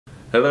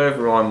Hello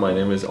everyone, my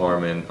name is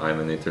Armin.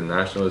 I'm an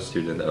international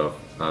student of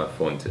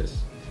Fontis.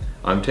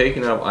 I'm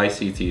taking up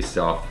ICT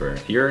software.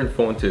 Here in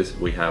Fontis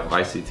we have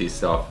ICT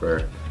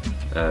software,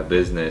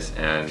 business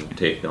and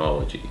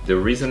technology. The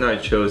reason I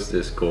chose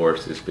this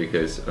course is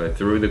because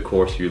through the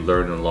course you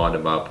learn a lot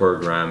about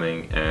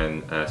programming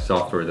and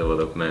software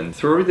development.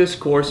 Through this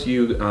course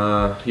you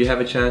have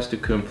a chance to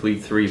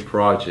complete 3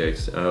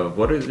 projects.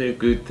 What is the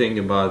good thing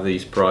about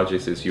these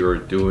projects is you're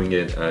doing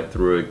it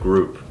through a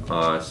group.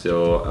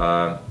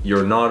 So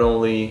you're not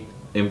only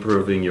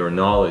improving your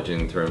knowledge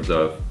in terms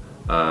of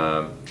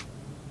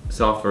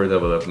software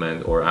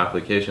development or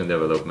application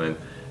development,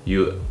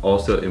 you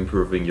also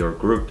improving your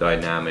group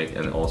dynamic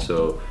and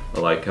also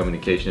like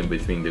communication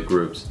between the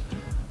groups.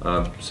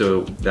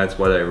 So that's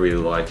what I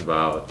really like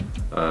about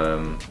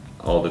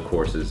all the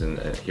courses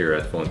here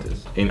at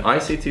Fontis. In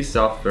ICT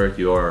software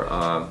you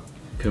are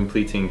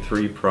completing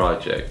 3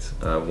 projects.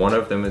 One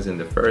of them is in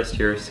the first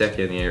year,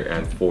 second year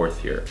and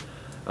fourth year.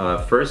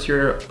 First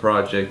year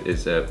project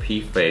is a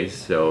P phase,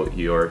 so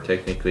you're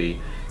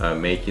technically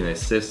making a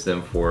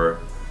system for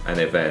an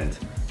event,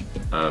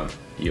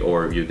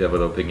 or you're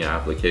developing an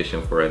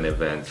application for an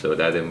event, so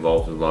that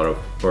involves a lot of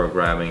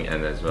programming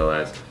and as well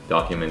as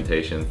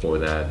documentation for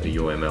that, the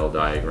UML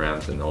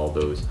diagrams and all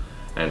those,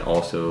 and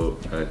also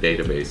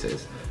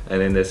databases.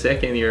 And in the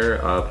second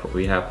year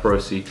we have Pro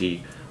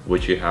CP,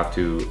 which you have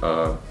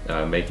to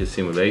make a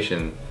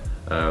simulation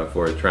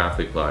for a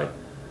traffic light,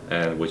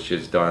 and which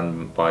is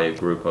done by a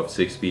group of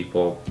 6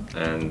 people,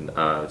 and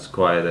it's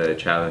quite a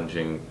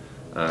challenging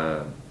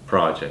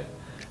project.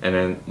 And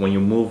then when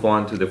you move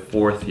on to the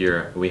fourth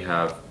year we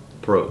have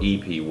Pro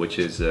EP, which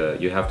is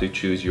you have to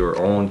choose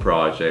your own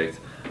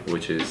project,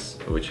 which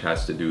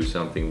has to do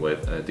something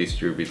with a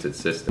distributed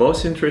system.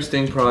 Most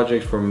interesting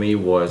project for me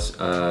was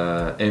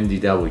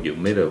MDW,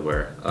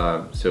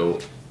 middleware. So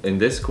in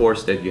this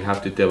course that you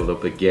have to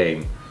develop a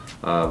game,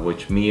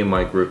 which me and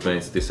my group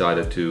mates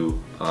decided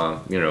to,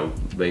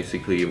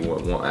 basically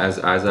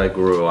as I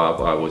grew up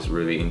I was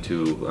really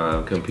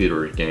into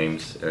computer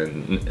games,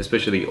 and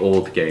especially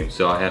old games.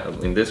 So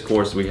in this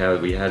course we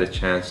had a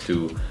chance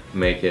to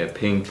make a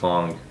ping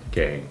pong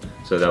game.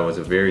 So that was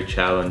a very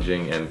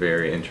challenging and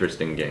very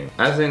interesting game.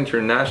 As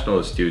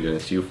international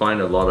students, you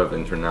find a lot of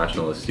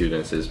international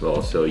students as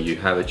well, so you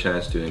have a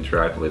chance to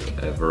interact with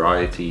a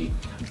variety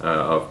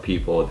of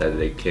people that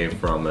they came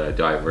from a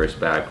diverse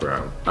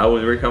background. I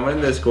would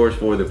recommend this course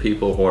for the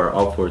people who are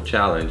up for a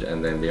challenge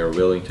and then they are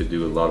willing to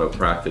do a lot of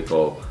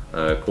practical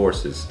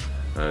courses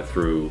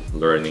through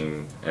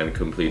learning and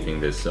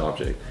completing this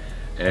subject.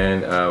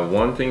 And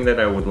one thing that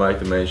I would like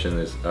to mention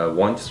is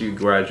once you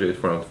graduate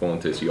from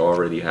Fontis, you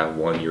already have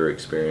 1 year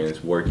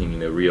experience working in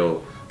the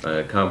real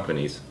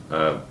companies.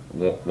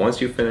 Once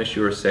you finish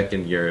your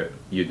second year,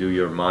 you do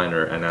your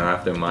minor, and then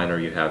after minor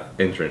you have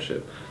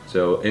internship.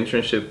 So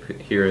internship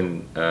here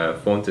in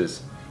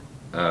Fontis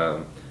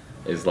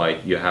is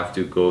like you have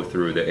to go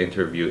through the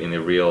interview in the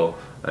real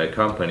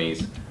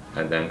companies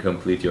and then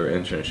complete your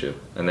internship,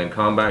 and then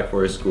come back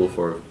for a school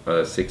for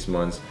 6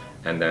 months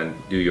and then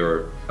do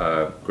your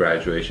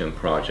graduation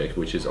project,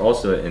 which is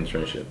also an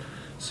internship.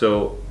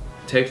 So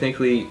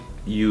technically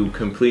you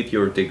complete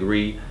your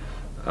degree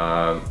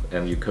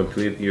and you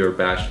complete your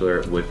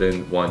bachelor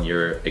within 1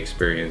 year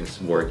experience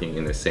working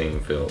in the same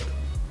field.